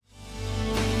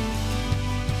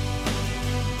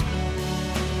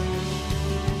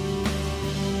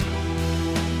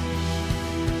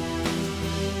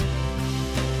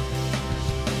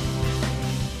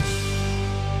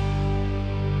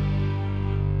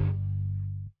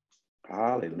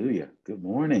Hallelujah. Good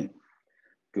morning.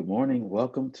 Good morning.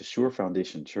 Welcome to Sure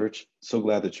Foundation Church. So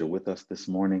glad that you're with us this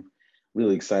morning.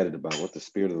 Really excited about what the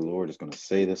Spirit of the Lord is going to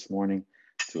say this morning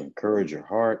to encourage your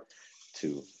heart,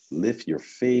 to lift your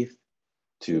faith,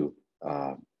 to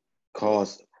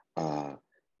cause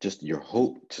just your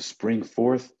hope to spring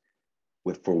forth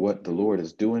for what the Lord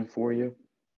is doing for you.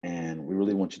 And we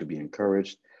really want you to be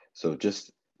encouraged. So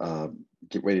just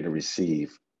get ready to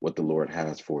receive what the Lord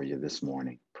has for you this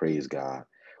morning. Praise God.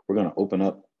 We're going to open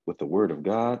up with the Word of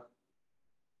God,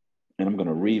 and I'm going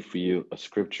to read for you a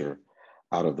scripture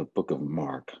out of the book of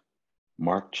Mark,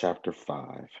 Mark chapter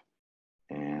 5.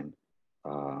 And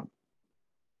uh,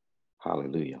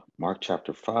 hallelujah. Mark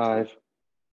chapter 5.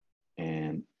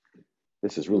 And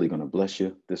this is really going to bless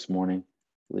you this morning.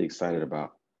 Really excited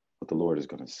about what the Lord is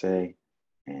going to say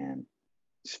and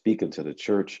speak into the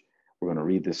church. We're going to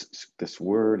read this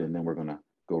word, and then we're going to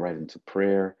go right into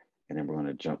prayer, and then we're going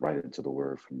to jump right into the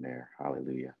word from there.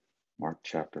 Hallelujah. Mark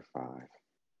chapter 5.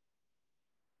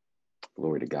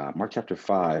 Glory to God. Mark chapter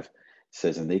 5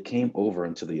 says, "And they came over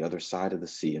unto the other side of the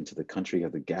sea, into the country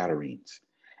of the Gadarenes.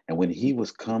 And when he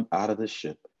was come out of the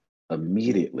ship,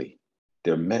 immediately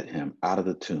there met him out of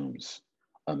the tombs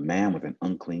a man with an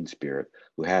unclean spirit,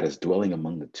 who had his dwelling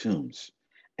among the tombs.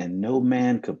 And no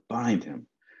man could bind him,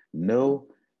 no,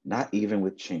 not even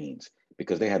with chains,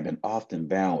 because they had been often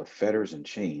bound with fetters and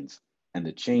chains. And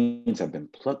the chains had been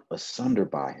plucked asunder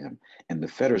by him, and the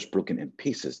fetters broken in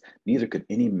pieces. Neither could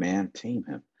any man tame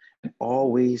him. And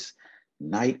always,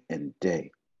 night and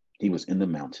day, he was in the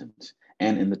mountains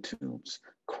and in the tombs,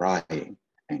 crying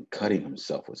and cutting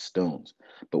himself with stones.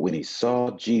 But when he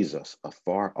saw Jesus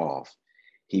afar off,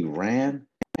 he ran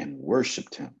and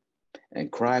worshiped him,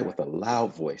 and cried with a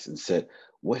loud voice and said,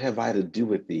 What have I to do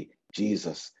with thee,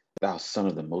 Jesus, thou Son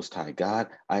of the Most High God?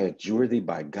 I adjure thee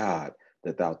by God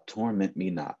that thou torment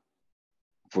me not.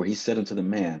 For he said unto the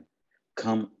man,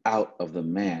 Come out of the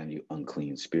man, you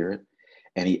unclean spirit.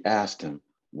 And he asked him,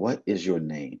 What is your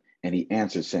name? And he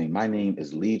answered, saying, My name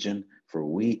is Legion, for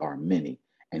we are many.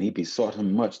 And he besought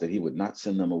him much that he would not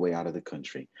send them away out of the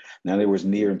country. Now there was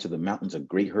near unto the mountains a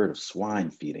great herd of swine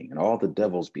feeding, and all the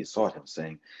devils besought him,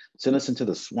 saying, Send us into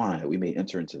the swine, that we may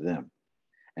enter into them.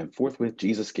 And forthwith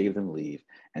Jesus gave them leave,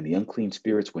 and the unclean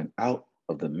spirits went out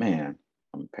of the man,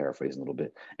 I'm paraphrasing a little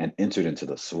bit, and entered into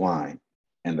the swine.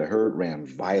 And the herd ran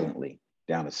violently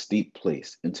down a steep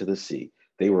place into the sea.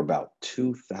 They were about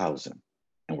 2,000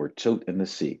 and were choked in the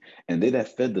sea. And they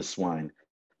that fed the swine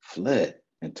fled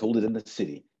and told it in the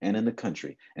city and in the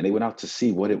country. And they went out to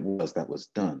see what it was that was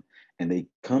done. And they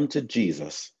come to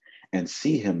Jesus and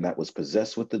see him that was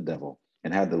possessed with the devil,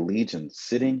 and had the legion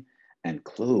sitting and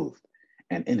clothed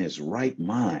and in his right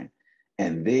mind.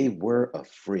 And they were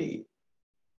afraid.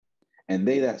 And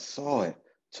they that saw it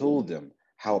told them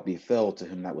how it befell to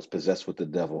him that was possessed with the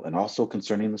devil, and also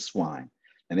concerning the swine.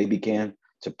 And they began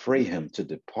to pray him to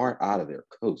depart out of their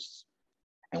coasts.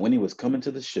 And when he was come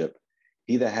into the ship,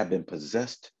 he that had been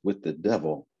possessed with the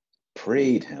devil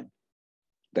prayed him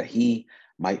that he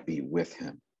might be with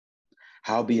him.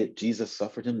 Howbeit Jesus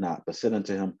suffered him not, but said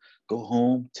unto him, Go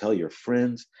home, tell your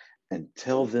friends, and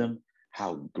tell them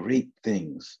how great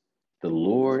things the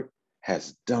Lord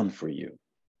has done for you,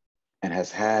 and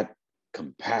has had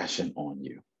compassion on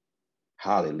you.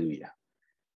 Hallelujah.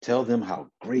 Tell them how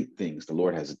great things the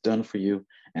Lord has done for you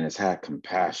and has had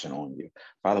compassion on you.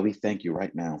 Father, we thank you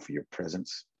right now for your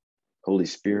presence. Holy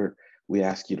Spirit, we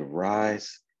ask you to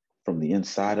rise from the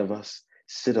inside of us,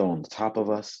 sit on top of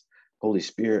us. Holy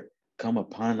Spirit, come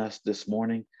upon us this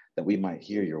morning, that we might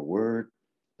hear your word,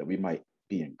 that we might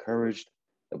be encouraged,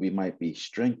 that we might be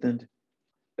strengthened,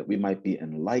 that we might be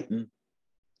enlightened,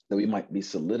 that we might be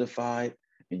solidified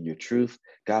in your truth.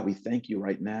 God, we thank you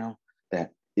right now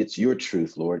that it's your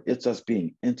truth, Lord. It's us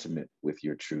being intimate with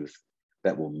your truth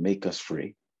that will make us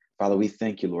free. Father, we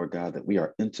thank you, Lord God, that we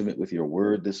are intimate with your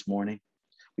word this morning.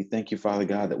 We thank you, Father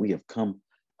God, that we have come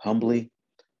humbly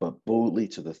but boldly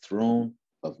to the throne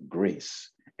of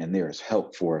grace, and there is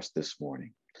help for us this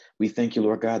morning. We thank you,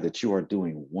 Lord God, that you are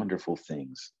doing wonderful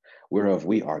things, whereof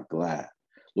we are glad.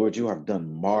 Lord, you have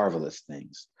done marvelous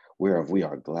things, whereof we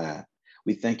are glad.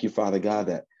 We thank you, Father God,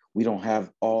 that we don't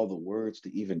have all the words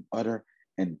to even utter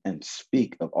and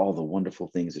speak of all the wonderful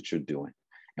things that you're doing.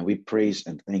 And we praise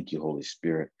and thank you, Holy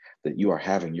Spirit, that you are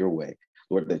having your way.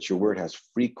 Lord, that your word has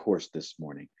free course this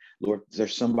morning. Lord, is there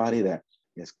somebody that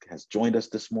has joined us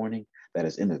this morning that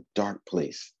is in a dark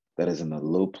place, that is in a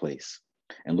low place?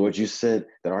 And Lord, you said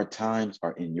that our times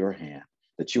are in your hand,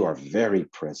 that you are very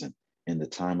present in the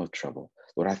time of trouble.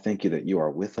 Lord, I thank you that you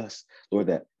are with us. Lord,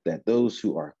 that those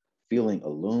who are feeling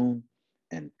alone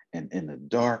and in the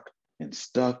dark and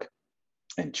stuck,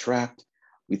 and trapped.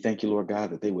 We thank you, Lord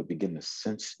God, that they would begin to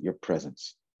sense your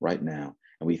presence right now.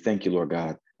 And we thank you, Lord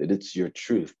God, that it's your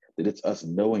truth, that it's us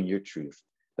knowing your truth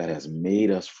that has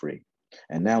made us free.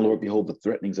 And now, Lord, behold the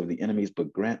threatenings of the enemies,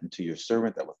 but grant unto your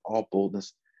servant that with all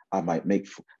boldness I might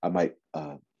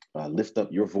lift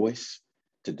up your voice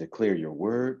to declare your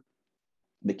word,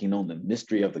 making known the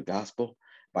mystery of the gospel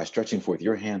by stretching forth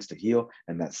your hands to heal,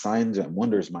 and that signs and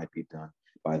wonders might be done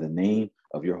by the name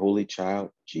of your holy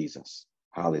child, Jesus.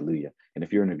 Hallelujah. And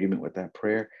if you're in agreement with that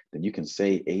prayer, then you can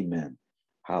say amen.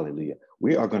 Hallelujah.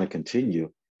 We are going to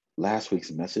continue last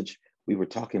week's message. We were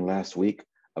talking last week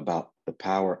about the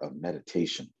power of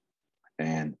meditation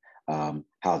and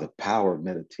how the power of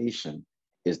meditation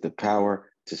is the power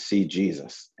to see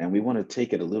Jesus. And we want to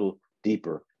take it a little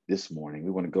deeper this morning.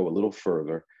 We want to go a little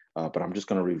further, but I'm just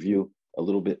going to review a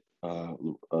little bit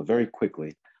very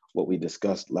quickly what we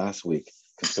discussed last week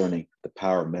concerning the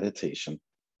power of meditation.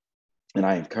 And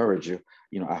I encourage you,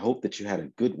 I hope that you had a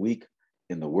good week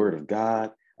in the Word of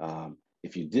God.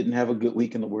 If you didn't have a good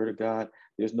week in the Word of God,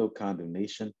 there's no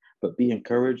condemnation, but be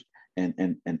encouraged and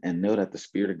know that the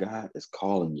Spirit of God is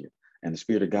calling you and the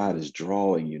Spirit of God is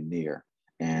drawing you near.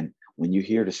 And when you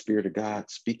hear the Spirit of God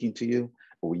speaking to you,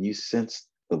 or when you sense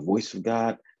the voice of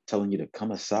God telling you to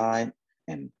come aside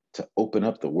and to open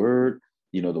up the Word,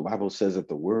 the Bible says that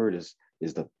the Word is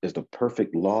the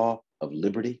perfect law of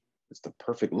liberty. It's the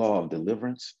perfect law of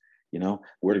deliverance.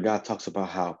 Word of God talks about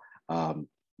how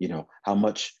how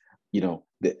much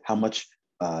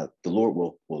the Lord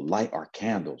will light our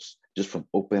candles just from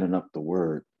opening up the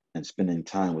Word and spending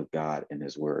time with God in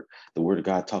His Word. The Word of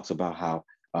God talks about how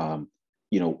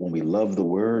when we love the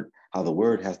Word, how the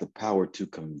Word has the power to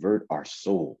convert our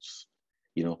souls.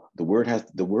 The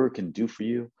Word can do for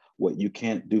you what you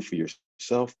can't do for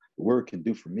yourself. The Word can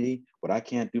do for me what I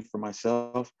can't do for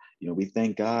myself. We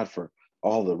thank God for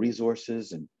all the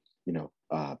resources and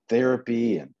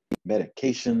therapy and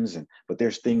medications, but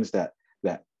there's things that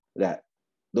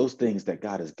those things that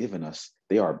God has given us,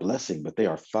 they are a blessing, but they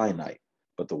are finite.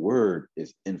 But the Word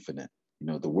is infinite.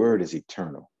 The Word is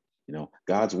eternal.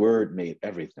 God's Word made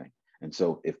everything. And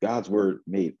so if God's Word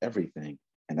made everything,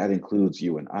 and that includes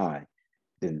you and I,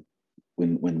 then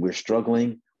when we're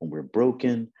struggling, when we're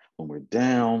broken, when we're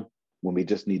down, when we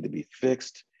just need to be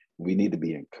fixed, we need to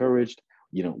be encouraged,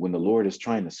 when the Lord is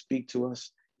trying to speak to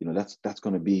us, that's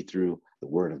going to be through the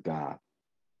Word of God.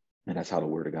 And that's how the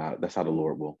Word of God, that's how the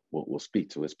Lord will speak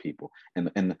to His people.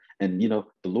 And the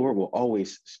Lord will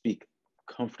always speak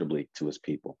comfortably to His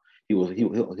people.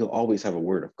 He'll always have a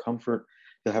word of comfort.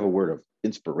 He'll have a word of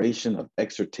inspiration, of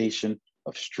exhortation,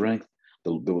 of strength.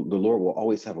 The Lord will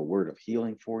always have a word of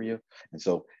healing for you. And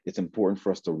so it's important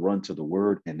for us to run to the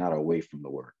Word and not away from the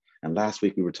Word. And last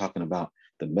week we were talking about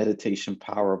the meditation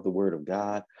power of the Word of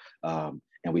God.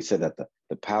 And we said that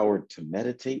the power to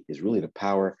meditate is really the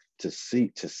power to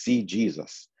see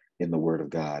Jesus in the Word of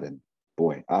God. And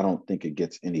boy, I don't think it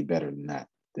gets any better than that,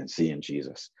 than seeing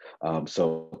Jesus.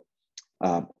 So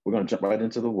we're going to jump right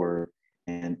into the Word,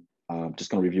 and just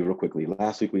going to review real quickly.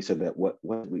 Last week we said that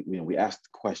we asked the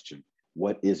question,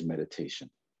 what is meditation?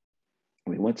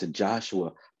 And we went to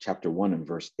Joshua chapter 1 and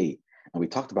verse 8, and we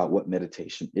talked about what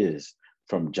meditation is.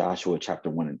 From Joshua chapter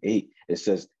 1 and 8, it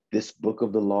says, this book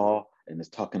of the law, and it's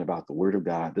talking about the Word of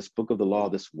God, this book of the law,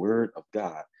 this Word of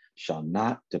God shall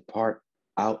not depart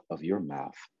out of your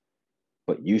mouth,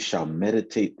 but you shall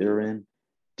meditate therein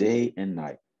day and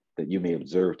night, that you may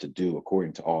observe to do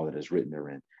according to all that is written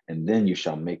therein. And then you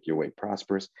shall make your way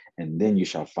prosperous, and then you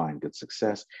shall find good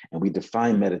success. And we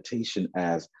define meditation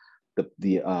as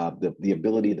the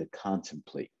ability to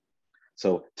contemplate.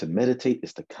 So to meditate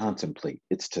is to contemplate.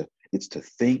 It's to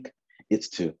think. It's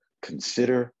to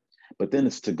consider. But then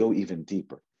it's to go even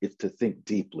deeper. It's to think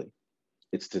deeply.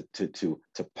 It's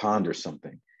to ponder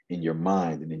something in your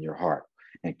mind and in your heart,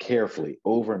 and carefully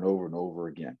over and over and over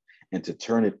again, and to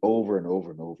turn it over and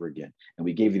over and over again. And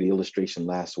we gave you the illustration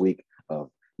last week of,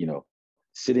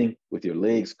 sitting with your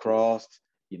legs crossed,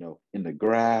 in the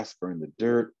grass or in the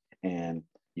dirt, and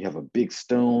you have a big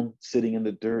stone sitting in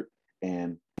the dirt,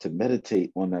 and to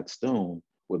meditate on that stone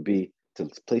would be to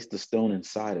place the stone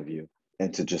inside of you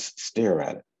and to just stare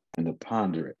at it and to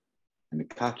ponder it and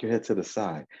to cock your head to the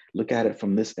side, look at it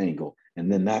from this angle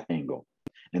and then that angle,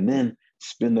 and then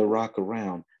spin the rock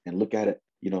around and look at it,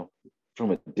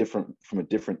 from a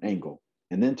different angle,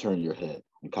 and then turn your head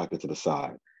and cock it to the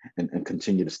side and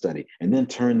continue to study, and then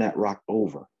turn that rock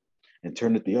over and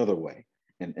turn it the other way.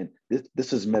 And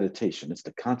this is meditation. It's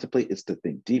to contemplate, it's to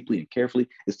think deeply and carefully,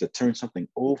 it's to turn something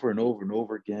over and over and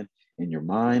over again in your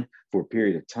mind for a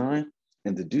period of time,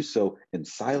 and to do so in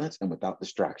silence and without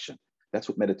distraction. That's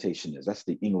what meditation is. That's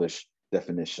the English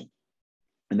definition.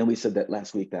 And then we said that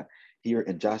last week that here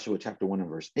in Joshua chapter 1 and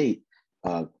verse 8,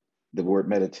 the word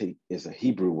meditate is a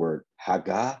Hebrew word,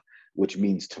 hagah, which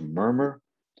means to murmur.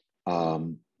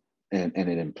 And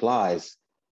it implies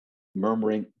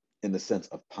murmuring in the sense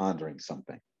of pondering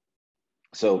something.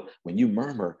 So when you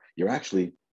murmur, you're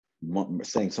actually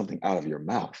saying something out of your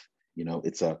mouth. You know,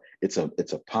 it's a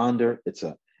ponder. It's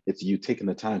you taking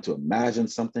the time to imagine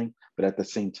something, but at the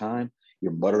same time,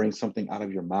 you're muttering something out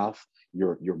of your mouth.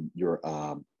 You're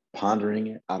pondering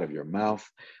it out of your mouth.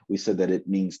 We said that it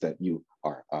means that you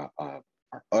are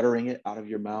uttering it out of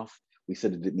your mouth. We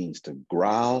said that it means to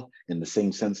growl in the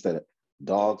same sense that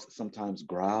dogs sometimes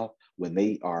growl when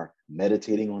they are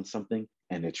meditating on something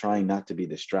and they're trying not to be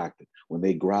distracted. When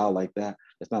they growl like that,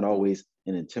 it's not always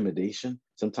an intimidation.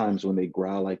 Sometimes when they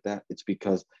growl like that, it's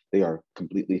because they are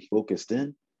completely focused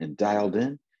in and dialed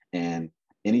in, and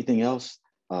anything else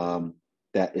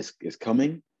that is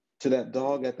coming to that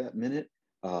dog at that minute,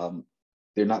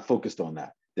 they're not focused on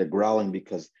that. They're growling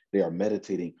because they are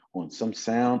meditating on some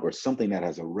sound or something that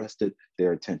has arrested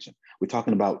their attention. We're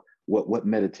talking about what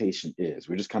meditation is.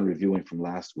 We're just kind of reviewing from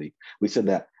last week. We said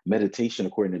that meditation,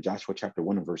 according to Joshua chapter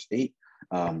 1 and verse 8,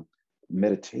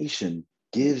 meditation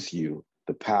gives you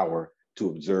the power to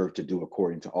observe, to do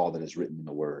according to all that is written in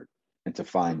the word, and to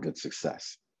find good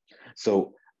success.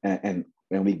 So, and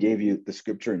we gave you the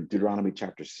scripture in Deuteronomy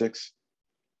chapter 6.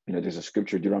 You know, there's a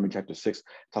scripture, Deuteronomy chapter 6,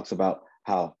 talks about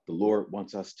how the Lord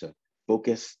wants us to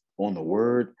focus on the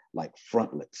word like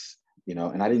frontlets. You know,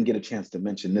 and I didn't get a chance to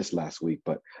mention this last week,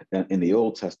 but in the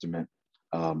Old Testament,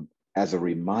 as a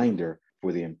reminder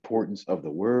for the importance of the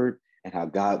word and how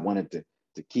God wanted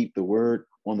to keep the word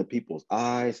on the people's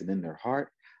eyes and in their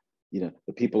heart. You know,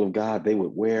 the people of God, they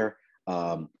would wear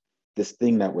this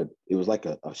thing that it was like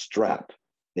a strap,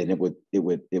 and it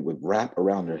would wrap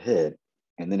around their head,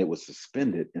 and then it was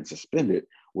suspended, and suspended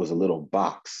was a little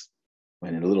box.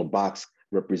 And in a little box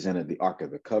represented the Ark of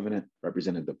the Covenant,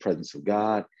 represented the presence of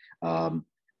God. And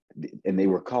they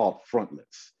were called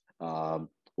frontlets. And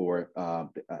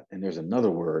there's another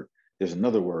word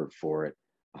for it.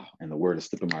 Oh, and the word is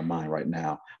slipping my mind right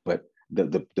now. But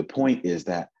the point is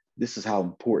that this is how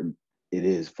important it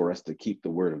is for us to keep the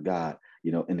word of God.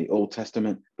 You know, in the Old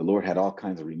Testament, the Lord had all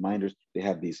kinds of reminders. They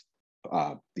have these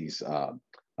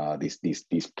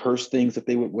purse things that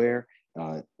they would wear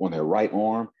on their right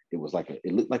arm. It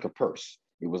looked like a purse.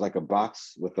 It was like a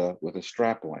box with a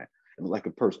strap on it. It looked like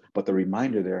a purse. But the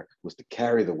reminder there was to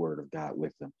carry the word of God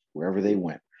with them wherever they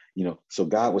went. You know, so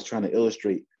God was trying to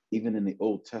illustrate, even in the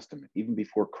Old Testament, even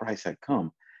before Christ had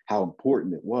come, how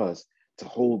important it was to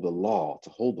hold the law, to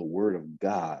hold the word of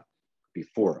God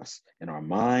before us in our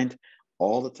mind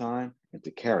all the time, and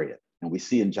to carry it. And we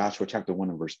see in Joshua chapter 1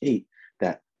 and verse 8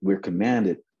 that we're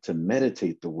commanded to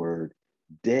meditate the word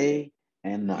day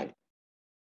and night.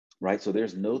 Right? So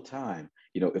there's no time.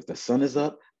 You know, if the sun is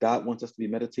up, God wants us to be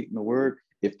meditating the word.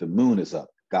 If the moon is up,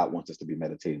 God wants us to be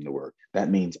meditating the word.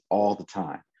 That means all the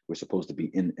time. We're supposed to be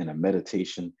in a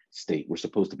meditation state. We're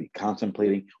supposed to be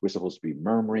contemplating. We're supposed to be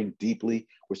murmuring deeply.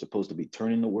 We're supposed to be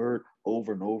turning the word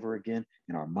over and over again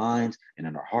in our minds and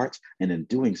in our hearts. And in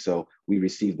doing so, we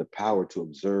receive the power to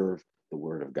observe the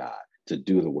word of God, to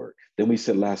do the word. Then we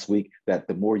said last week that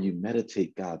the more you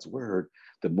meditate God's word,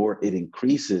 the more it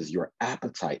increases your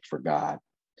appetite for God,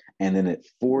 and then it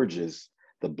forges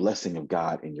the blessing of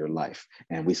God in your life.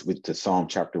 And we went to Psalm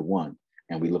chapter 1,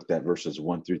 and we looked at verses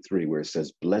 1 through 3, where it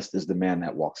says, "Blessed is the man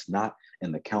that walks not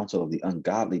in the counsel of the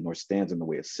ungodly, nor stands in the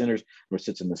way of sinners, nor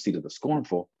sits in the seat of the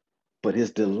scornful, but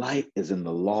his delight is in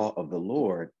the law of the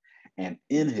Lord, and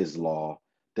in his law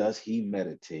does he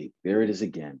meditate," there it is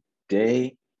again,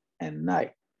 "day and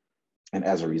night. And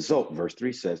as a result," verse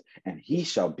 3 says, "and he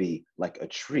shall be like a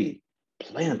tree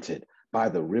planted by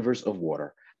the rivers of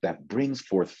water that brings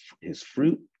forth his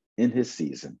fruit in his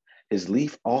season. His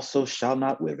leaf also shall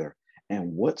not wither,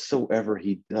 and whatsoever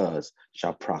he does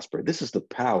shall prosper." This is the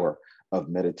power of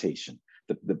meditation.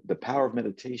 The power of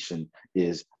meditation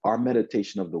is our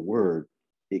meditation of the word.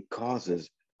 It causes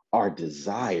our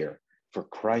desire for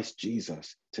Christ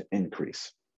Jesus to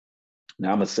increase.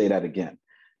 Now I'm going to say that again.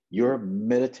 Your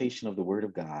meditation of the word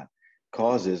of God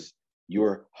causes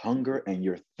your hunger and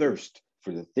your thirst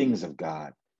for the things of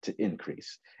God to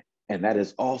increase. And that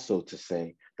is also to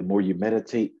say, the more you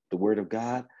meditate the word of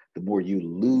God, the more you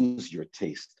lose your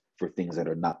taste for things that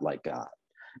are not like God.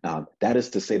 That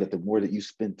is to say that the more that you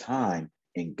spend time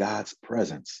in God's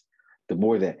presence, the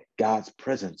more that God's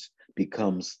presence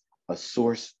becomes a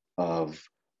source of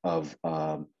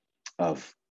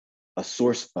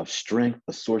strength,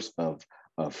 a source of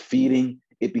feeding.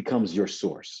 It becomes your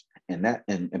source.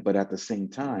 But at the same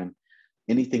time,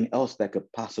 anything else that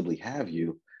could possibly have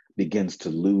you begins to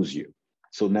lose you.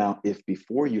 So now, if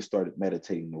before you started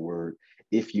meditating the word,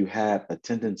 if you had a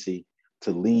tendency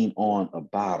to lean on a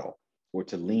bottle or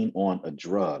to lean on a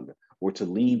drug or to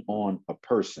lean on a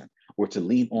person or to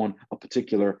lean on a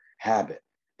particular habit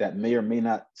that may or may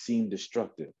not seem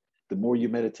destructive, the more you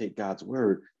meditate God's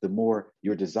word, the more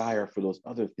your desire for those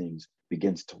other things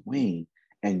begins to wane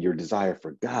and your desire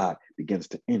for God begins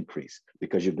to increase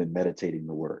because you've been meditating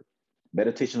the word.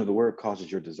 Meditation of the word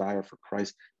causes your desire for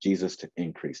Christ Jesus to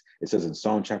increase. It says in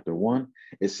Psalm chapter 1,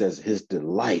 it says his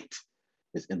delight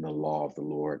is in the law of the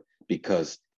Lord,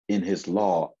 because in his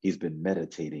law, he's been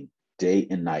meditating day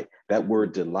and night. That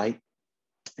word delight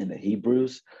in the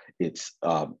Hebrews, it's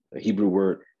a Hebrew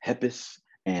word hepis,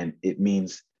 and it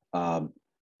means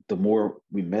the more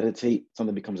we meditate,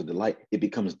 something becomes a delight, it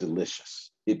becomes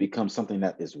delicious. It becomes something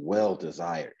that is well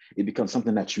desired. It becomes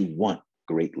something that you want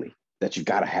greatly, that you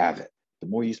got to have it. The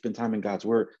more you spend time in God's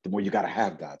word, the more you got to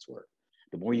have God's word.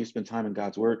 The more you spend time in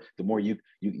God's word, the more you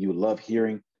love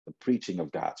hearing the preaching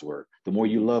of God's word. The more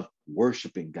you love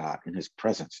worshiping God in his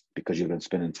presence because you've been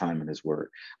spending time in his word.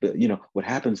 But what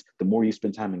happens the more you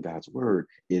spend time in God's word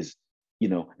is,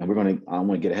 and I don't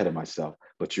want to get ahead of myself,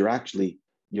 but you're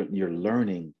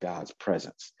learning God's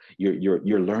presence.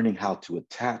 You're learning how to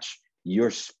attach your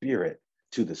spirit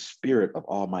to the spirit of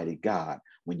Almighty God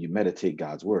when you meditate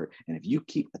God's word. And if you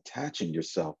keep attaching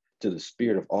yourself to the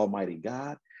spirit of Almighty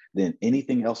God, then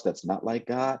anything else that's not like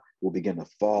God will begin to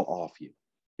fall off you.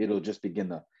 It'll just begin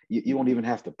to, you won't even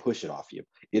have to push it off you.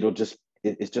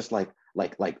 It's just like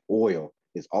oil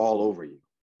is all over you.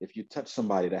 If you touch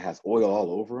somebody that has oil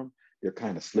all over them, they're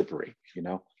kind of slippery,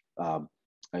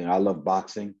 I love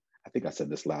boxing. I think I said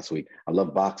this last week. I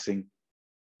love boxing.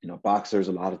 Boxers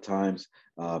a lot of times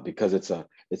because it's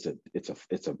going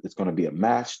to be a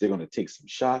match. They're going to take some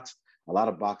shots. A lot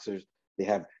of boxers, they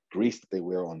have grease that they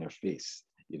wear on their face.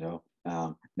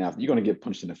 Now, if you're going to get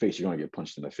punched in the face, you're going to get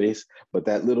punched in the face. But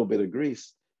that little bit of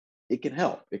grease, it can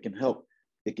help.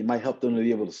 It might help them to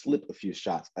be able to slip a few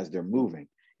shots as they're moving.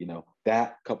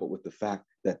 That coupled with the fact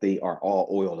that they are all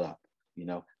oiled up.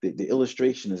 The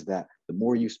illustration is that the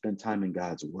more you spend time in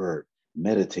God's word,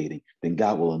 meditating, then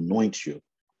God will anoint you.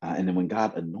 And then when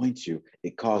God anoints you,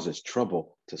 it causes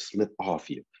trouble to slip off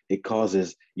you. It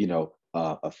causes,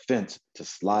 offense to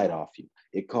slide off you.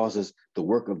 It causes the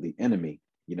work of the enemy,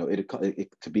 it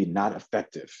to be not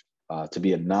effective, to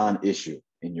be a non-issue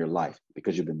in your life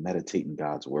because you've been meditating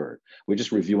God's word. We're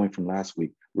just reviewing from last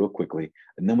week real quickly.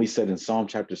 And then we said in Psalm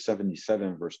chapter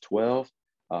 77, verse 12,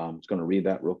 I'm just going to read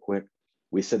that real quick.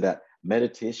 We said that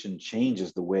meditation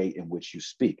changes the way in which you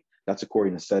speak. That's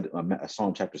according to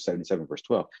Psalm chapter 77, verse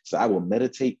 12. So I will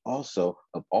meditate also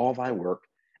of all thy work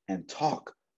and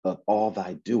talk of all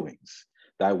thy doings.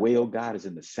 Thy way, O God, is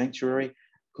in the sanctuary.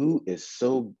 Who is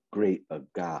so great a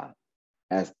God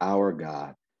as our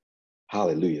God?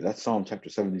 Hallelujah. That's Psalm chapter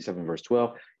 77, verse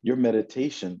 12. Your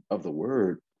meditation of the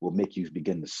word will make you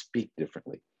begin to speak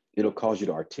differently. It'll cause you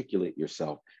to articulate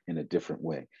yourself in a different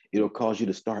way. It'll cause you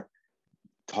to start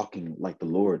talking like the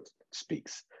Lord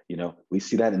speaks. We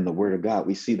see that in the word of God.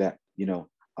 We see that,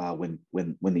 when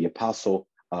the apostle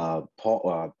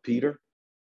Peter,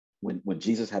 when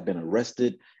Jesus had been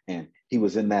arrested and he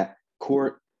was in that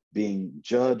court being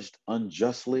judged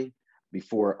unjustly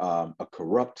before a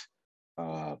corrupt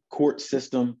court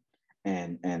system,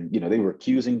 and they were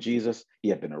accusing Jesus. He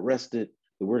had been arrested.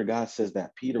 The word of God says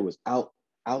that Peter was out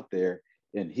there,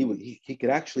 and he could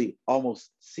actually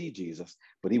almost see Jesus,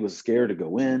 but he was scared to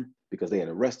go in because they had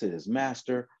arrested his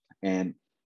master, and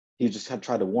he just had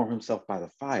tried to warm himself by the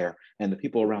fire. And the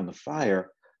people around the fire,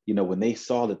 when they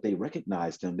saw that they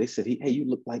recognized him, they said, "Hey, you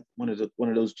look like one of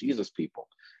those Jesus people."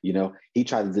 He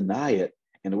tried to deny it,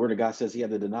 and the word of God says he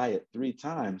had to deny it 3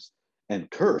 times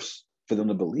and curse for them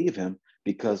to believe him,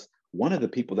 because one of the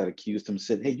people that accused him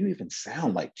said, "Hey, you even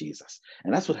sound like Jesus."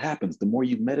 And that's what happens. The more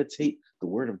you meditate the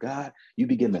word of God, you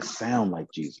begin to sound like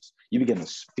Jesus. You begin to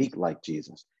speak like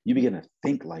Jesus. You begin to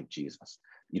think like Jesus.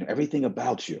 Everything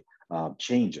about you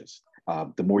changes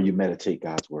the more you meditate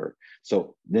God's word.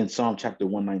 So then Psalm chapter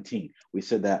 119, we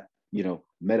said that,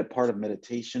 part of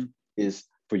meditation is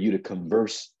for you to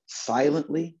converse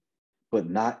silently, but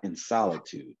not in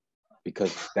solitude,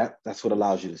 because that's what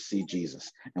allows you to see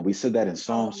Jesus. And we said that in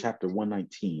Psalms chapter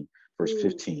 119, verse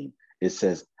 15, it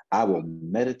says, "I will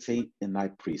meditate in thy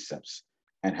precepts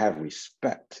and have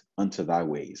respect unto thy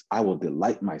ways. I will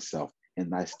delight myself in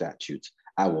thy statutes.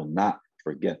 I will not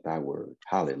forget thy word."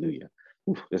 Hallelujah.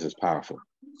 Whew, this is powerful.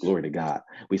 Glory to God.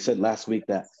 We said last week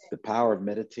that the power of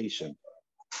meditation,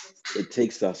 it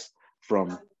takes us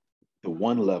from the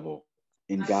one level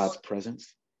in God's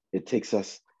presence it takes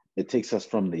us,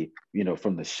 from the,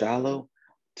 from the shallow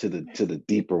to the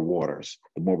deeper waters.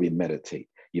 The more we meditate,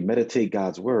 you meditate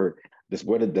God's word. This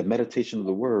word, the meditation of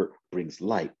the word brings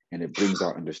light, and it brings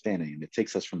our understanding, and it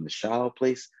takes us from the shallow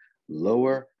place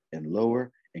lower and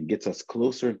lower, and gets us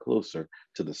closer and closer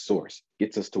to the source,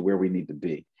 gets us to where we need to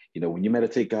be. When you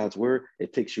meditate God's word,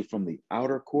 it takes you from the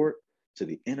outer court to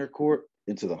the inner court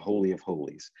into the Holy of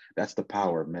Holies. That's the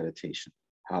power of meditation.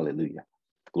 Hallelujah.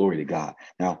 Glory to God.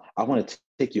 Now, I want to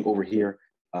take you over here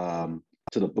to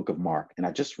the book of Mark. And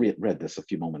I just read this a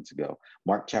few moments ago.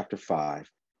 Mark chapter 5.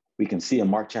 We can see in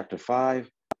Mark chapter 5,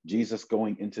 Jesus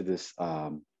going into this,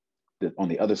 on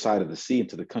the other side of the sea,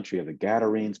 into the country of the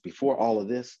Gadarenes. Before all of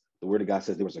this, the word of God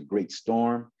says there was a great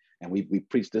storm. And we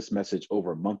preached this message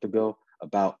over a month ago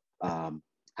about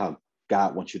how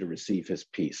God wants you to receive his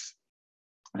peace,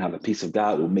 and how the peace of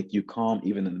God will make you calm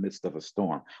even in the midst of a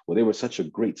storm. Well, there was such a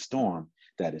great storm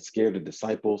that it scared the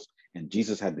disciples, and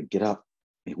Jesus had to get up.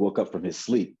 He woke up from his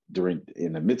sleep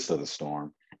in the midst of the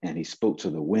storm, and he spoke to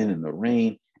the wind and the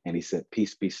rain, and he said,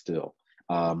 "Peace, be still."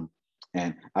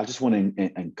 And I just want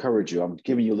to encourage you. I'm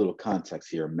giving you a little context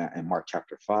here in Mark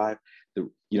chapter 5. The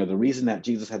reason that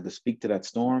Jesus had to speak to that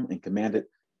storm and commanded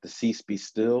the sea be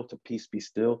still, to peace be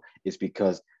still, is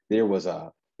because there was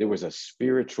a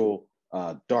spiritual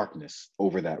darkness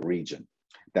over that region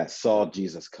that saw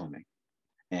Jesus coming,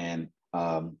 and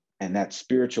that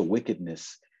spiritual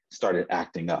wickedness started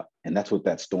acting up, and that's what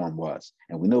that storm was.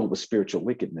 And we know it was spiritual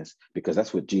wickedness because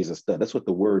that's what Jesus does. That's what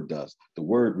the word does. The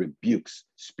word rebukes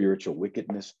spiritual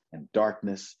wickedness and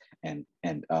darkness, and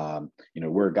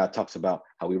where God talks about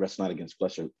how we wrestle not against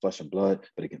flesh and blood,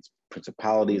 but against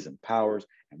principalities and powers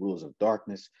and rulers of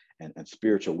darkness and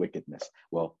spiritual wickedness.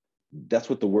 Well, that's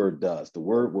what the word does. The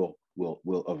word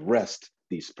will arrest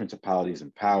these principalities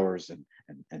and powers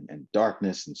and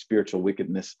darkness and spiritual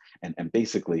wickedness. And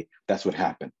basically, that's what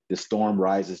happened. This storm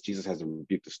rises. Jesus has to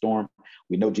rebuke the storm.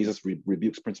 We know Jesus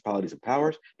rebukes principalities and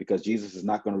powers because Jesus is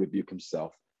not going to rebuke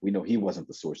himself. We know he wasn't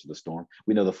the source of the storm.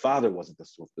 We know the Father wasn't the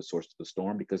source of the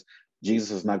storm because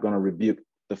Jesus is not going to rebuke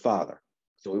the Father.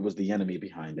 So it was the enemy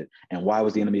behind it. And why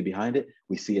was the enemy behind it?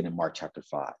 We see it in Mark chapter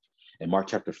 5. In Mark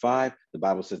chapter 5, the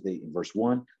Bible says in verse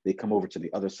 1, they come over to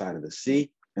the other side of the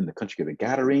sea in the country of the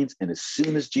Gadarenes. And as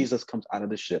soon as Jesus comes out of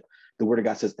the ship, the word of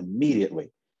God says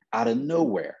immediately, out of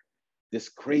nowhere, this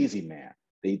crazy man,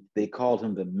 they called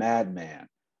him the madman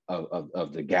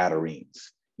of the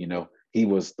Gadarenes.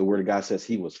 The word of God says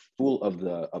he was full of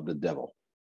the devil.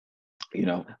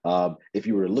 If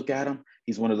you were to look at him,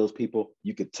 he's one of those people,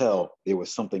 you could tell there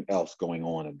was something else going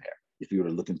on in there. If you were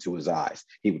to look into his eyes,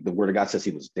 the word of God says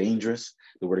he was dangerous.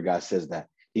 The word of God says that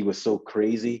he was so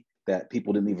crazy that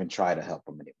people didn't even try to help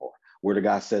him anymore. Word of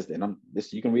God says, and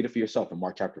you can read it for yourself in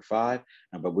Mark chapter 5,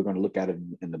 but we're going to look at it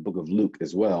in the book of Luke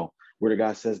as well. Word of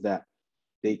God says that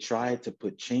they tried to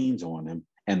put chains on him,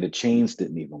 and the chains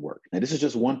didn't even work. Now, this is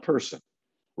just one person,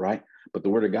 right? But the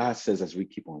word of God says, as we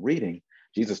keep on reading,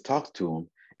 Jesus talks to him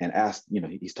and asks,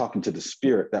 he's talking to the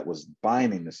spirit that was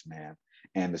binding this man,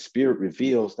 and the spirit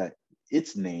reveals that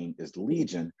its name is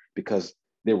Legion because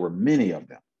there were many of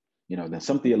them. Then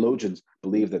some theologians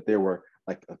believe that there were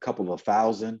like a couple of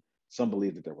thousand. Some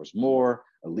believe that there was more.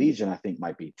 A legion, I think,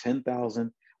 might be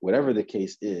 10,000. Whatever the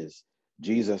case is,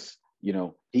 Jesus,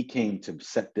 he came to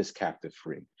set this captive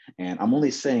free. And I'm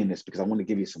only saying this because I want to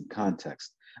give you some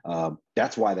context.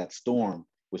 That's why that storm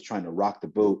was trying to rock the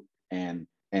boat and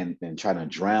trying to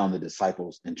drown the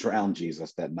disciples and drown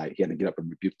Jesus that night. He had to get up and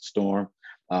rebuke the storm,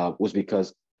 was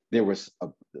because there was a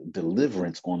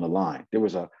deliverance on the line. There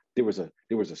was a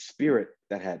spirit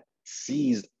that had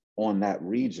seized on that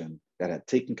region, that had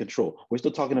taken control. We're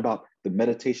still talking about the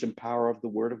meditation power of the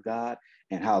word of God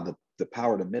and how the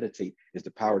power to meditate is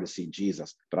the power to see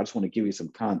Jesus. But I just want to give you some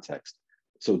context.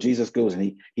 So Jesus goes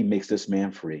and he makes this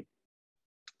man free.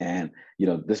 And,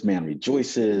 this man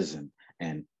rejoices.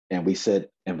 And we said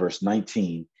in verse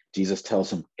 19, Jesus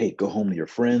tells him, hey, go home to your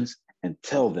friends and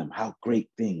tell them how great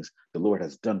things the Lord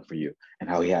has done for you and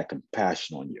how he had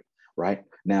compassion on you, right?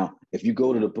 Now, if you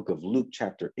go to the book of Luke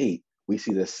chapter 8, we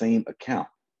see the same account,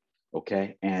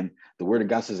 okay? And the word of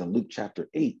God says in Luke chapter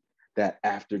 8 that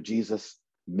after Jesus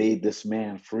made this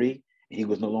man free, he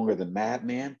was no longer the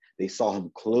madman. They saw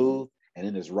him clothed and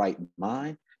in his right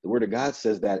mind. The word of God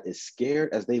says that as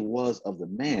scared as they was of the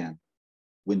man,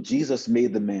 when Jesus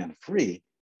made the man free,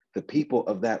 the people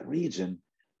of that region,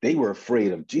 they were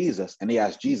afraid of Jesus and they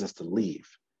asked Jesus to leave.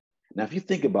 Now, if you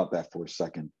think about that for a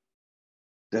second,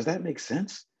 does that make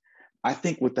sense? I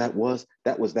think what that was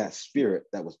that spirit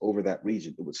that was over that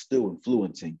region. It was still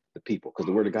influencing the people because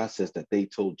the word of God says that they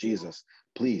told Jesus,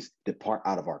 please depart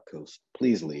out of our coast.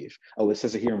 Please leave. Oh, it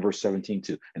says it here in verse 17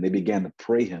 too. And they began to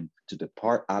pray him to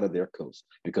depart out of their coast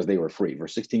because they were afraid.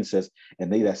 Verse 16 says,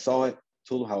 and they that saw it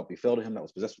told how it befell to him that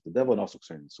was possessed with the devil and also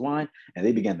concerning the swine. And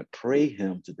they began to pray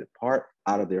him to depart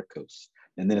out of their coast.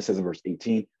 And then it says in verse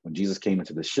 18, when Jesus came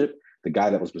into the ship, the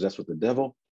guy that was possessed with the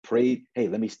devil prayed, hey,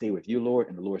 let me stay with you, Lord.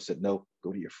 And the Lord said, no,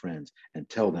 go to your friends and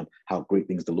tell them how great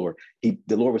things the Lord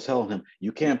was telling him,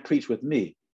 you can't preach with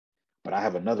me, but I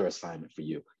have another assignment for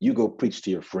you. You go preach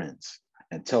to your friends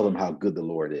and tell them how good the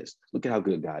Lord is. Look at how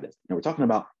good God is. And we're talking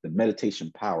about the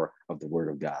meditation power of the word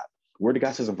of God. The word of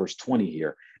God says in verse 20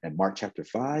 here in Mark chapter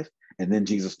 5, and then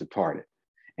Jesus departed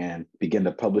and began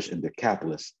to publish in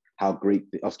Decapolis how great,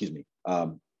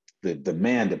 the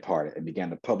man departed and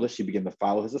began to publish. He began to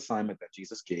follow his assignment that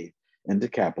Jesus gave in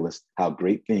Decapolis, how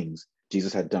great things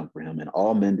Jesus had done for him, and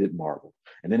all men did marvel.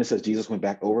 And then it says Jesus went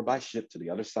back over by ship to the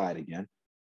other side again.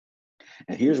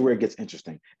 And here's where it gets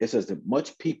interesting. It says that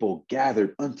much people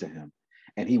gathered unto him,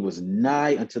 and he was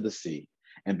nigh unto the sea.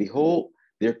 And behold,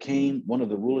 there came one of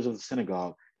the rulers of the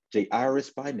synagogue, Jairus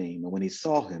by name. And when he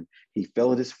saw him, he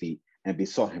fell at his feet and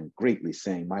besought him greatly,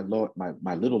 saying, my Lord,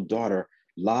 my little daughter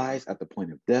lies at the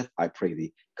point of death. I pray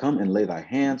thee, come and lay thy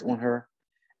hands on her,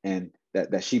 and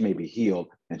that she may be healed,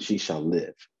 and she shall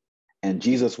live. And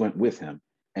Jesus went with him,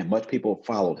 and much people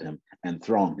followed him and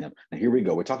thronged him. Now here we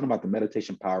go. We're talking about the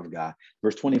meditation power of God.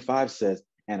 Verse 25 says,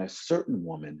 and a certain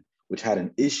woman which had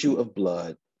an issue of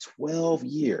blood 12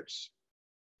 years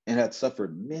and had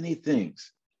suffered many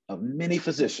things of many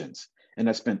physicians, and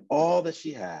had spent all that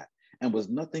she had, and was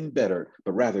nothing better,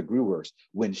 but rather grew worse,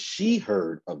 when she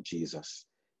heard of Jesus,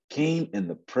 came in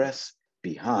the press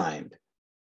behind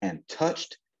and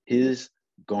touched his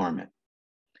garment.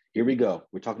 Here we go.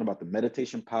 We're talking about the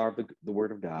meditation power of the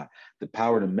word of God. The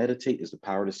power to meditate is the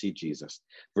power to see Jesus.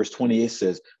 Verse 28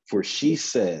 says, for she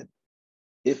said,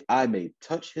 if I may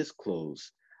touch his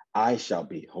clothes, I shall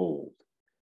be whole.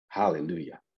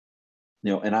 Hallelujah.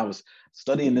 And I was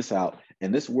studying this out,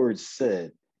 and this word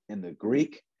said in the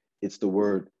Greek, it's the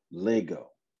word lego.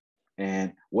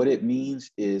 And what it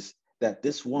means is that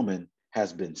this woman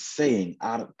has been saying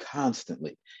out of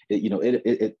constantly.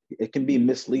 It can be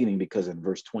misleading because in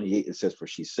verse 28 it says, for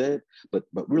she said, but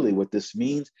really what this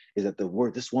means is that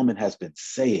this woman has been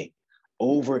saying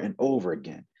over and over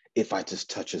again, if I just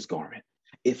touch his garment,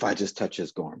 if I just touch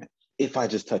his garment, if I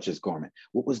just touch his garment.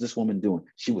 What was this woman doing?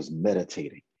 She was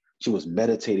meditating. She was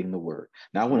meditating the word.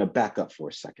 Now I want to back up for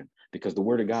a second, because the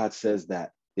word of God says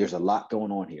that there's a lot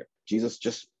going on here. Jesus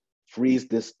just frees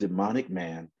this demonic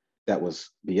man that was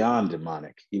beyond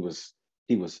demonic. He was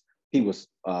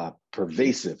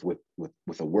pervasive with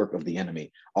the work of the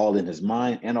enemy, all in his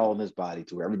mind and all in his body,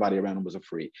 to where everybody around him was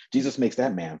free. Jesus makes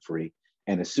that man free.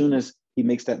 And as soon as he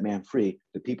makes that man free,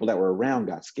 the people that were around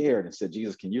got scared and said,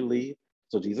 Jesus, can you leave?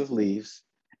 So Jesus leaves.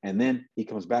 And then he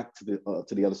comes back to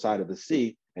the other side of the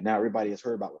sea. And now everybody has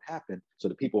heard about what happened. So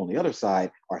the people on the other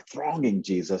side are thronging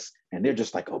Jesus. And they're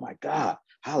just like, oh my God,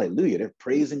 hallelujah. They're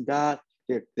praising God.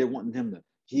 They're wanting him to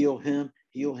heal him.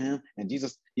 And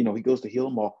Jesus, he goes to heal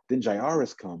them all. Then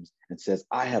Jairus comes and says,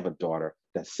 I have a daughter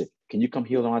that's sick. Can you come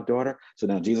heal my daughter? So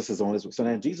now Jesus is on his way. So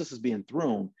now Jesus is being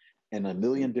thrown in a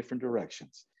million different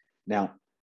directions. Now,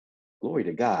 glory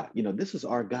to God. This is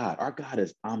our God. Our God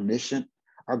is omniscient.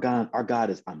 Our God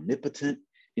is omnipotent.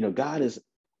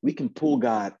 We can pull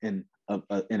God in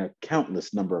a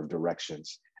countless number of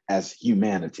directions as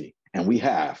humanity. And we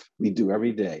do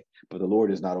every day, but the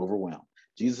Lord is not overwhelmed.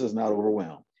 Jesus is not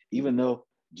overwhelmed. Even though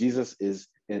Jesus is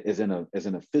in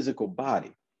a physical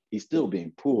body, he's still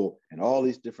being pulled in all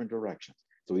these different directions.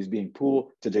 So he's being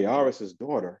pulled to Jairus'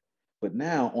 daughter, but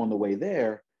now on the way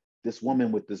there, this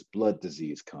woman with this blood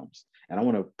disease comes. And I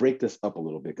want to break this up a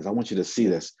little bit because I want you to see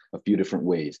this a few different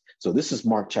ways. So this is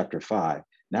Mark chapter 5.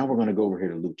 Now we're going to go over here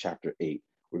to Luke chapter 8.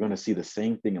 We're going to see the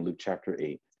same thing in Luke chapter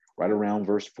 8, right around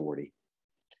verse 40.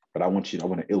 But I want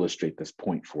to illustrate this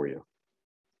point for you.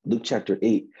 Luke chapter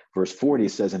 8, verse 40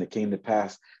 says, and it came to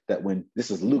pass that when, this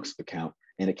is Luke's account,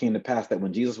 and it came to pass that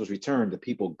when Jesus was returned, the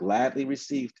people gladly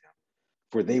received him,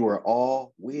 for they were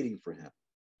all waiting for him,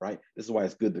 right? This is why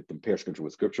it's good to compare scripture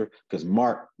with scripture, because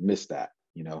Mark missed that,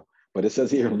 But it says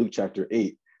here in Luke chapter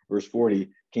 8, verse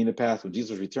 40, came to pass when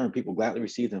Jesus returned, people gladly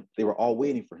received him. They were all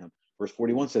waiting for him. Verse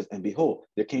 41 says, and behold,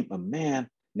 there came a man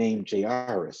named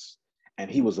Jairus, and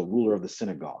he was a ruler of the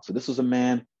synagogue. So this was a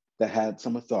man that had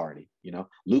some authority.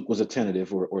 Luke was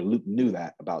attentive, or Luke knew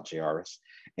that about Jairus.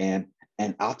 And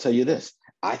I'll tell you this,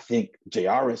 I think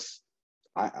Jairus,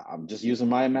 I'm just using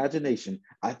my imagination,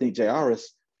 I think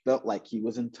Jairus felt like he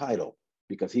was entitled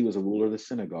because he was a ruler of the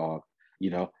synagogue.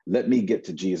 Let me get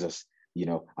to Jesus.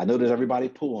 I know there's everybody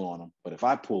pulling on him, but if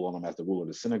I pull on him as the ruler of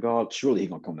the synagogue, surely he's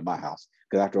going to come to my house.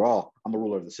 Because after all, I'm a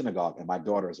ruler of the synagogue and my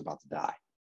daughter is about to die,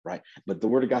 right? But the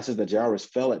word of God says that Jairus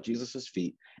fell at Jesus's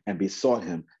feet and besought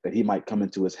him that he might come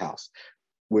into his house.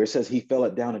 Where it says he fell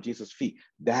down at Jesus' feet,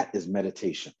 that is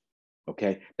meditation.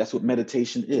 Okay, that's what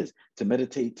meditation is. To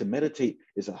meditate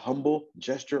is a humble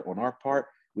gesture on our part.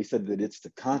 We said that it's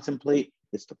to contemplate,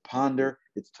 it's to ponder,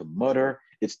 it's to mutter,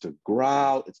 it's to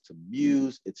growl, it's to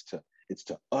muse, it's to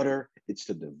utter, it's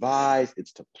to devise,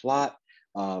 it's to plot.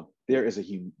 There is a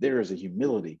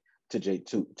humility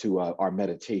to our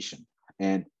meditation,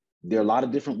 and there are a lot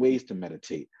of different ways to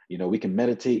meditate. We can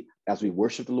meditate as we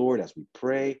worship the Lord, as we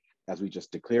pray, as we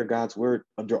just declare God's word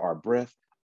under our breath,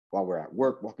 while we're at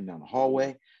work, walking down the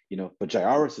hallway, but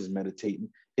Jairus is meditating.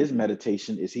 His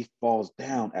meditation is he falls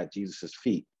down at Jesus's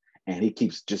feet, and he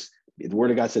keeps the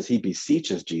word of God says he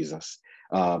beseeches Jesus.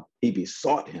 He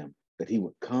besought him that he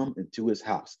would come into his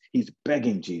house. He's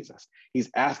begging Jesus. He's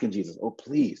asking Jesus, oh,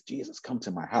 please, Jesus, come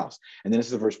to my house. And then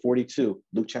this is verse 42,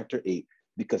 Luke chapter 8,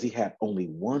 because he had only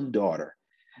one daughter,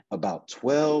 about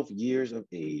 12 years of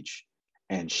age,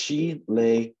 and she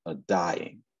lay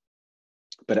a-dying.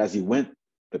 But as he went,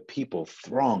 the people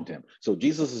thronged him. So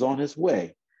Jesus is on his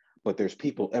way, but there's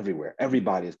people everywhere.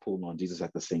 Everybody is pulling on Jesus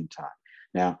at the same time.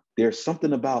 Now, there's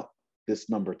something about this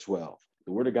number 12.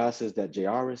 The word of God says that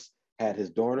Jairus had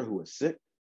his daughter who was sick.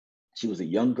 She was a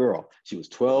young girl. She was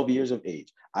 12 years of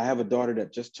age. I have a daughter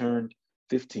that just turned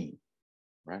 15,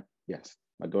 right? Yes,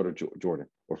 my daughter Jordan,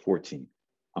 or 14.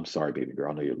 I'm sorry, baby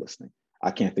girl. I know you're listening.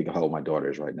 I can't think of how old my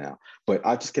daughter is right now, but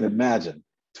I just can imagine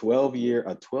a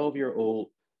 12-year-old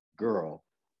girl.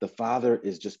 The father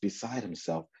is just beside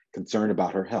himself, concerned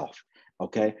about her health.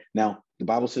 Okay. Now, the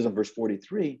Bible says in verse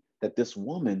 43 that this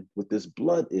woman with this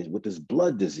blood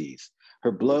disease,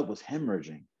 her blood was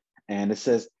hemorrhaging. And it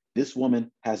says this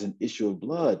woman has an issue of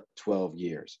blood 12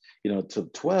 years. To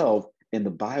 12 in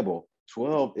the Bible,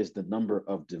 12 is the number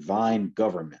of divine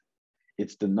government.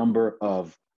 It's the number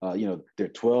of, there are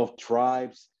 12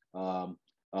 tribes,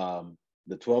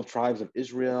 the 12 tribes of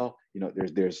Israel.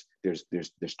 There's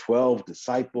 12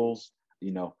 disciples.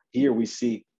 Here we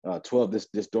see 12.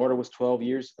 This daughter was 12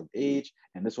 years of age,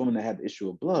 and this woman that had the issue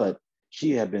of blood,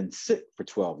 she had been sick for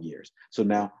 12 years. So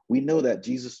now we know that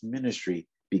Jesus' ministry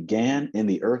began in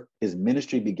the earth. His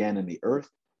ministry began in the earth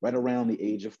right around the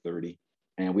age of 30,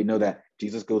 and we know that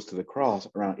Jesus goes to the cross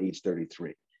around age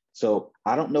 33. So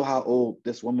I don't know how old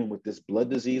this woman with this blood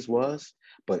disease was,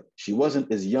 but she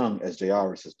wasn't as young as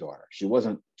Jairus' daughter. She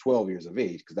wasn't 12 years of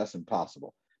age, because that's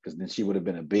impossible, because then she would have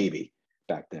been a baby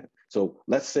back then. So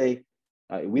let's say,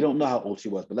 we don't know how old she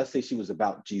was, but let's say she was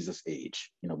about Jesus'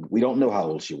 age. We don't know how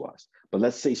old she was, but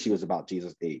let's say she was about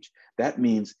Jesus' age. That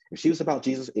means if she was about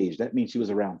Jesus' age, that means she was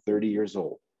around 30 years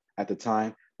old at the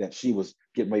time that she was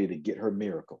getting ready to get her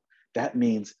miracle. That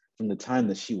means from the time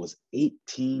that she was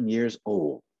 18 years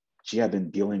old, she had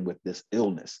been dealing with this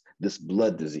illness, this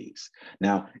blood disease.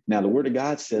 Now the word of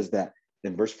God says that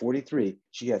in verse 43,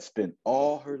 she had spent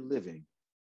all her living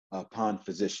upon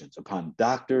physicians, upon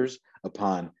doctors,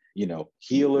 upon,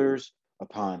 healers,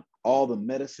 upon all the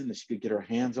medicine that she could get her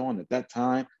hands on at that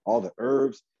time, all the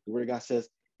herbs. The word of God says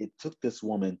it took this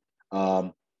woman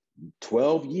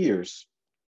 12 years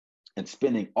and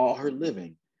spending all her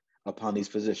living upon these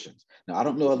physicians. Now, I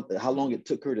don't know how long it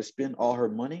took her to spend all her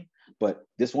money, but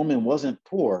this woman wasn't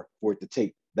poor for it to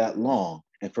take that long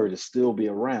and for her to still be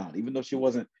around. Even though she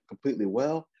wasn't completely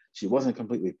well, she wasn't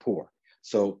completely poor.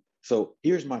 So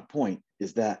here's my point,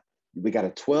 is that we got a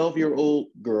 12-year-old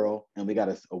girl and we got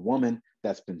a woman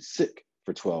that's been sick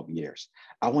for 12 years.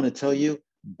 I want to tell you,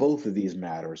 both of these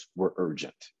matters were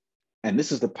urgent. And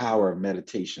this is the power of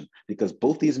meditation, because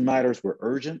both these matters were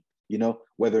urgent.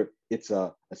 Whether it's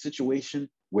a situation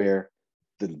where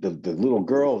the little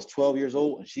girl is 12 years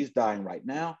old and she's dying right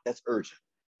now, that's urgent.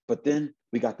 But then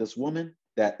we got this woman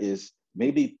that is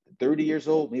maybe 30 years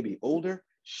old, maybe older.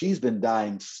 She's been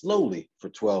dying slowly for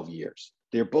 12 years.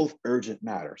 They're both urgent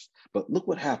matters. But look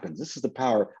what happens. This is the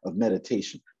power of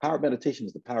meditation. Power of meditation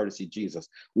is the power to see Jesus.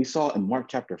 We saw in Mark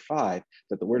chapter 5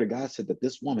 that the word of God said that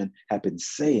this woman had been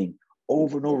saying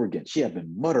over and over again, she had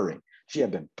been muttering, she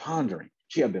had been pondering,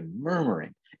 she had been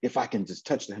murmuring, if I can just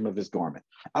touch the hem of his garment.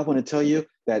 I want to tell you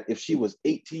that if she was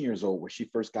 18 years old when she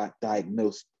first got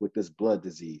diagnosed with this blood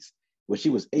disease, when she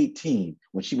was 18,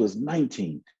 when she was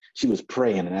 19, she was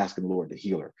praying and asking the Lord to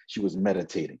heal her. She was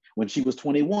meditating. When she was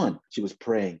 21, she was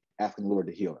praying, asking the Lord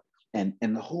to heal her. And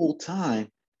the whole time,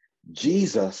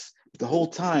 the whole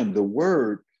time, the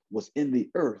word was in the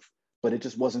earth, but it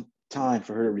just wasn't time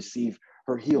for her to receive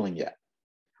her healing yet,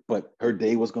 but her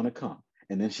day was going to come.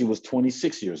 And then she was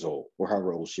 26 years old, or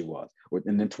however old she was,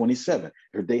 and then 27.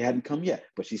 Her day hadn't come yet,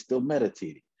 but she's still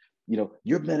meditating.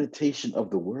 Your meditation of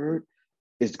the word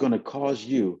is going to cause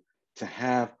you to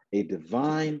have a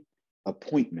divine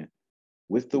appointment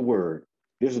with the word.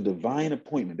 There's a divine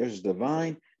appointment. There's a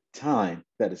divine time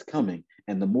that is coming.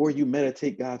 And the more you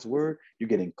meditate God's word, you're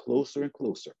getting closer and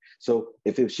closer. So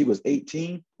if she was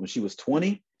 18, when she was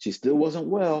 20, she still wasn't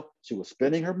well. She was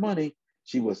spending her money.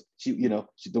 The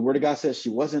word of God says she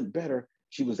wasn't better.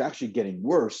 She was actually getting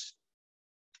worse,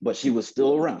 but she was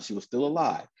still around. She was still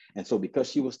alive. And so because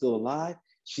she was still alive,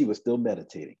 she was still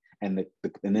meditating. And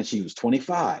then she was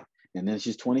 25, and then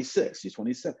she's 26, she's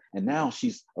 27, and now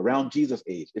she's around Jesus'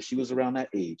 age. If she was around that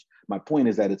age, my point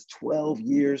is that it's 12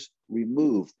 years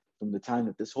removed from the time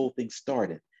that this whole thing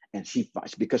started. And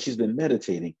because she's been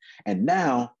meditating, and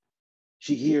now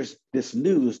she hears this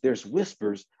news, there's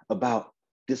whispers about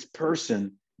this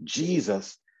person,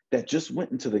 Jesus, that just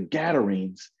went into the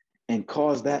Gadarenes and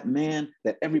caused that man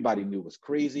that everybody knew was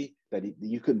crazy, that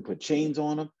you couldn't put chains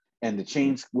on him, and the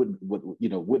chains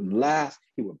wouldn't last.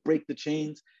 He would break the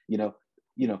chains.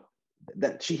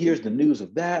 That she hears the news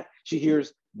of that. She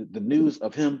hears the news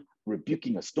of him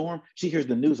rebuking a storm. She hears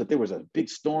the news that there was a big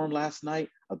storm last night,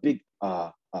 a big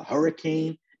a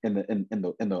hurricane in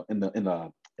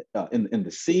the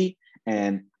sea,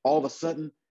 and all of a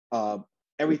sudden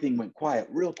everything went quiet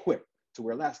real quick, to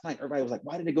where last night everybody was like,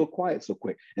 why did it go quiet so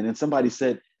quick? And then somebody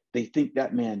said they think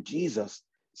that man Jesus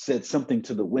said something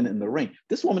to the wind and the rain.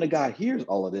 This woman of God hears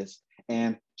all of this,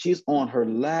 and she's on her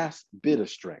last bit of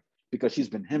strength because she's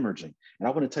been hemorrhaging. And I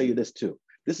want to tell you this too.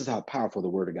 This is how powerful the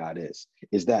word of God is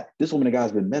that this woman of God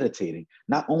has been meditating.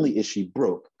 Not only is she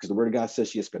broke, because the word of God says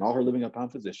she has spent all her living upon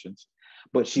physicians,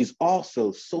 but she's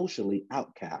also socially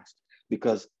outcast.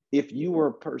 Because if you were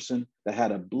a person that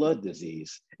had a blood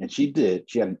disease, and she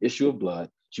had an issue of blood,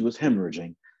 she was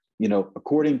hemorrhaging,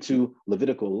 according to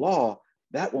Levitical law,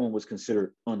 that woman was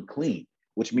considered unclean,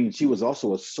 which means she was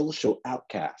also a social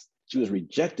outcast. She was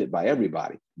rejected by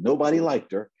everybody. Nobody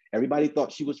liked her. Everybody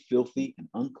thought she was filthy and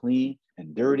unclean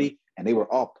and dirty, and they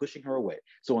were all pushing her away.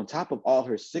 So on top of all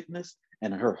her sickness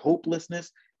and her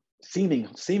hopelessness,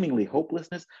 seemingly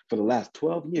hopelessness for the last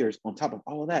 12 years, on top of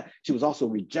all of that, she was also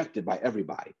rejected by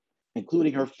everybody,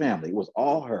 including her family. It was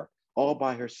all her, all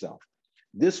by herself.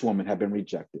 This woman had been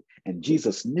rejected, and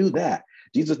Jesus knew that.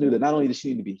 Jesus knew that not only did she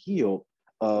need to be healed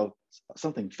of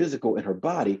something physical in her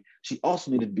body, she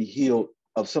also needed to be healed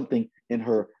of something in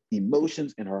her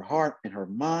emotions, in her heart, in her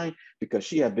mind, because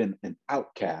she had been an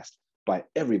outcast by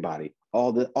everybody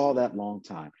all that long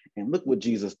time. And look what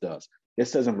Jesus does. It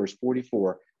says in verse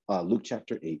 44, Luke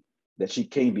chapter 8, that she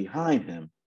came behind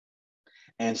him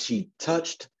and she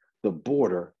touched the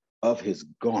border of his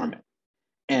garment,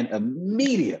 and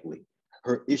immediately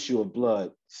her issue of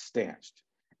blood stanched.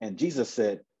 And Jesus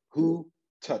said, "Who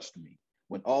touched me?"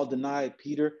 When all denied,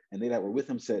 Peter and they that were with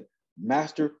him said,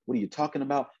 "Master, what are you talking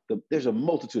about? There's a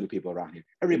multitude of people around here.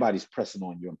 Everybody's pressing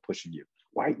on you and pushing you.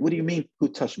 Why? What do you mean, who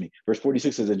touched me?" Verse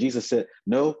 46 says that Jesus said,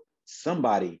 "No,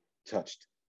 somebody touched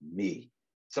me."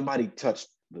 Somebody touched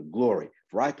the glory.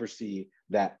 For I perceive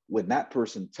that when that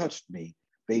person touched me,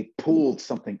 they pulled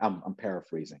something. I'm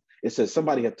paraphrasing. It says,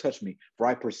 somebody had touched me, for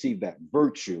I perceive that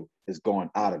virtue is going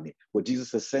out of me. What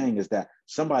Jesus is saying is that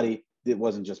somebody that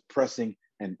wasn't just pressing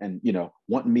and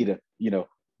wanting me to,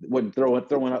 wasn't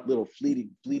throwing up little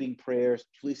fleeting prayers,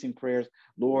 fleecing prayers.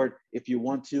 Lord, if you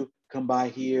want to, come by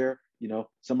here.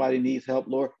 Somebody needs help,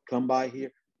 Lord, come by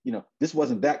here. This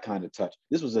wasn't that kind of touch.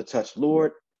 This was a touch,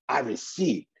 Lord, I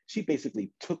received. She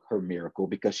basically took her miracle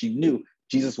because she knew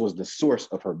Jesus was the source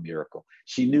of her miracle.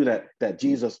 She knew that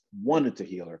Jesus wanted to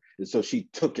heal her, and so she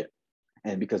took it.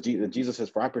 And because Jesus says,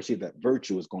 "For I perceive that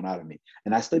virtue is going out of me."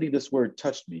 And I studied this word,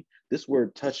 touched me. This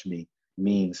word, touch me,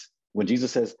 means when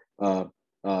Jesus says,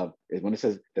 when it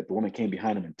says that the woman came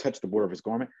behind him and touched the border of his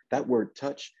garment, that word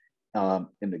touch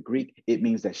in the Greek, it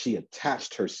means that she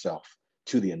attached herself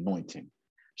to the anointing.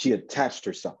 She attached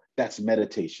herself. That's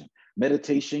meditation.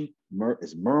 Meditation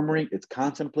is murmuring, it's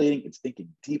contemplating, it's thinking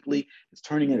deeply, it's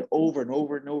turning it over and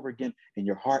over and over again in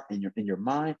your heart and in your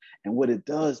mind. And what it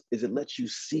does is it lets you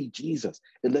see Jesus.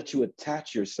 It lets you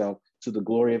attach yourself to the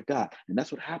glory of God. And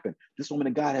that's what happened. This woman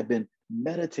of God had been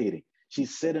meditating. She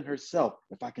said in herself,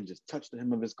 if I can just touch the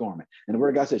hem of his garment. And the word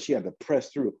of God said she had to press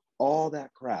through all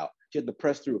that crowd. She had to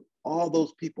press through all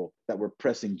those people that were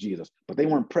pressing Jesus, but they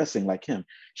weren't pressing like him.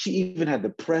 She even had to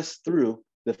press through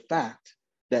the fact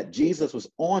that Jesus was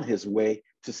on his way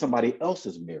to somebody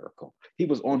else's miracle. He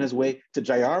was on his way to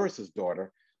Jairus'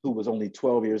 daughter, who was only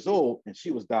 12 years old, and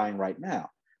she was dying right now.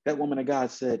 That woman of God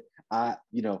said,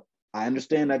 I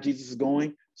understand that Jesus is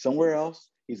going somewhere else.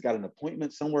 He's got an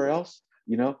appointment somewhere else.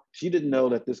 You know, she didn't know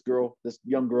that this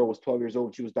young girl was 12 years old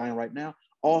and she was dying right now.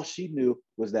 All she knew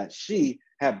was that she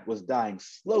was dying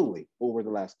slowly over the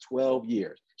last 12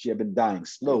 years. She had been dying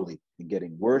slowly and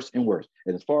getting worse and worse.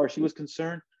 And as far as she was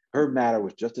concerned, her matter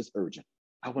was just as urgent.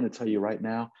 I want to tell you right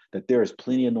now that there is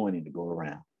plenty of anointing to go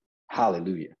around.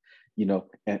 Hallelujah. You know,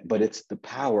 but it's the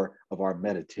power of our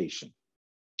meditation.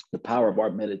 The power of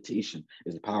our meditation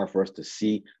is the power for us to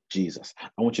see Jesus.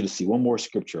 I want you to see one more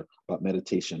scripture about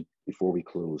meditation before we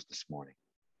close this morning.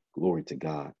 Glory to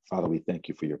God. Father, we thank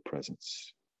you for your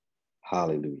presence.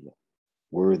 Hallelujah.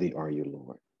 Worthy are you,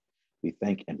 Lord. We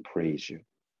thank and praise you.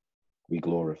 We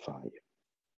glorify you.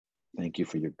 Thank you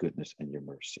for your goodness and your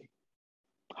mercy.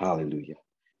 Hallelujah.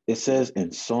 It says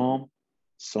in Psalm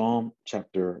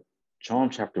chapter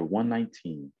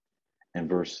 119 and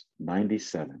verse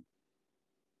 97.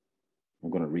 I'm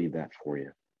going to read that for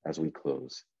you as we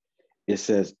close. It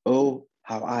says, "Oh,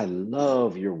 how I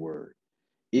love your word.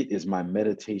 It is my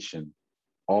meditation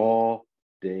all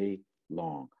day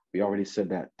long." We already said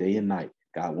that day and night.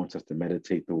 God wants us to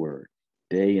meditate the word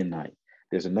day and night.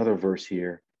 There's another verse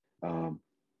here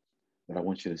that I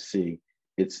want you to see.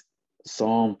 It's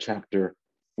Psalm chapter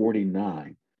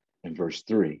 49 and verse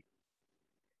 3.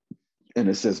 And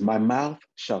it says, "My mouth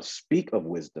shall speak of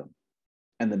wisdom,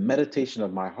 and the meditation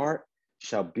of my heart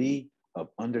shall be of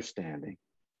understanding."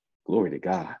 Glory to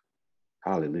God.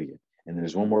 Hallelujah. And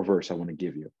there's one more verse I want to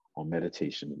give you on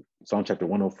meditation. Psalm chapter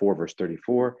 104, verse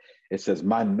 34. It says,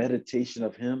 "My meditation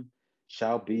of him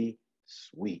shall be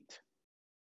sweet.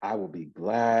 I will be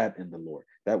glad in the Lord."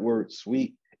 That word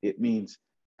sweet, it means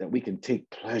that we can take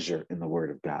pleasure in the word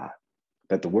of God.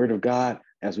 That the word of God,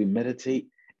 as we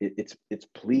meditate, it's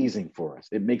pleasing for us.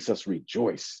 It makes us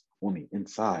rejoice on the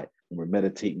inside when we're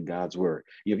meditating God's word.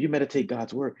 If you meditate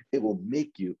God's word, it will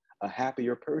make you a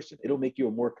happier person. It'll make you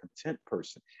a more content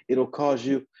person. It'll cause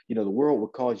you, the world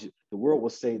will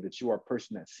say that you are a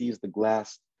person that sees the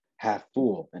glass half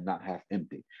full and not half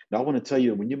empty. Now, I want to tell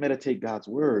you, when you meditate God's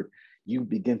word, you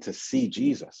begin to see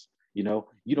Jesus. You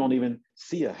don't even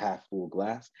see a half full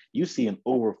glass. You see an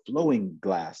overflowing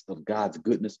glass of God's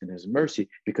goodness and his mercy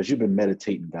because you've been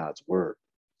meditating God's word.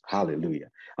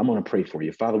 Hallelujah. I'm going to pray for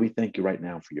you. Father, we thank you right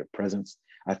now for your presence.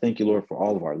 I thank you, Lord, for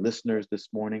all of our listeners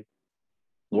this morning.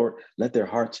 Lord, let their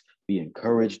hearts be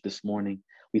encouraged this morning.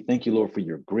 We thank you, Lord, for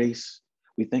your grace.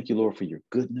 We thank you, Lord, for your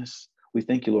goodness. We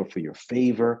thank you, Lord, for your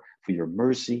favor, for your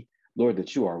mercy. Lord,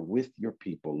 that you are with your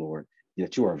people, Lord,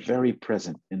 that you are very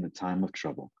present in the time of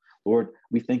trouble. Lord,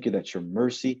 we thank you that your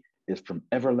mercy is from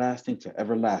everlasting to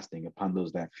everlasting upon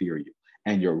those that fear you,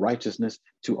 and your righteousness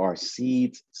to our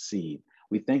seed's seed.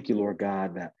 We thank you, Lord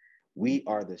God, that we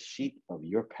are the sheep of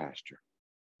your pasture.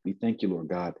 We thank you, Lord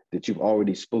God, that you've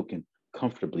already spoken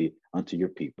comfortably unto your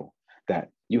people,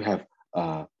 that you have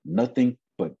nothing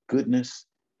but goodness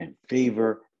and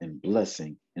favor and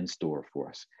blessing in store for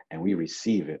us. And we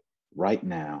receive it right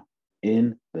now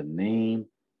in the name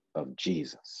of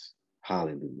Jesus.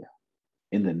 Hallelujah.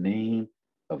 In the name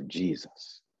of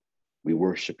Jesus, we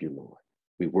worship you, Lord.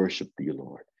 We worship you,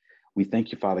 Lord. We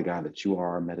thank you, Father God, that you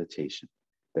are our meditation,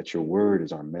 that your word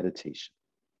is our meditation.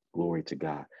 Glory to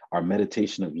God. Our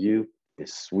meditation of you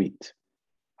is sweet.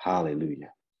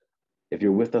 Hallelujah. If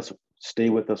you're with us, stay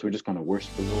with us. We're just going to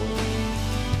worship the Lord.